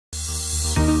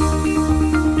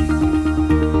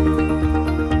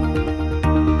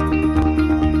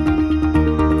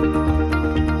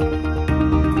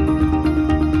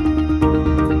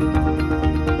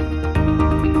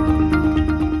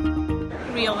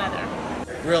Real leather.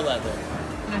 Real leather.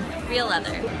 Real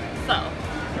leather. Faux.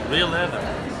 Real leather.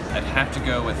 I'd have to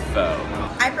go with faux.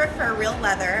 I prefer real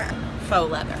leather. Faux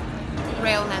leather.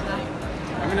 Real leather.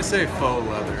 I'm gonna say faux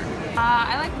leather.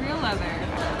 I like real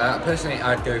leather. Personally,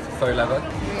 I'd go for faux leather.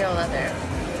 Real leather.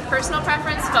 Personal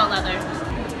preference, faux leather.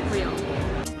 Real.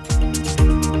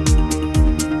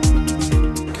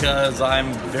 Because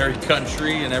I'm very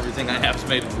country and everything I have is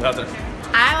made of leather.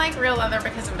 I like real leather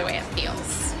because of the way it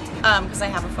feels. Because I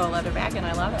have a faux leather bag and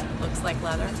I love it. Looks like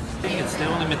leather. It's the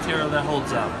only material that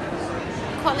holds up.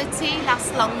 Quality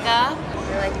lasts longer.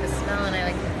 I like the smell and I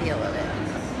like the feel of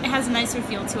it. It has a nicer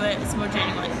feel to it. It's more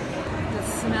genuine. The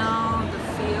smell, the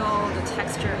feel, the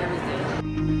texture, everything.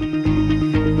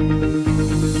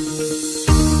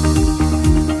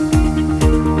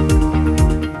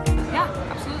 Yeah,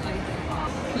 absolutely.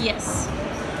 Yes.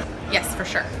 Yes, for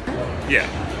sure. Yeah.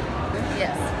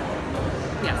 Yes.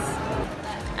 Yes.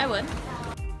 I would.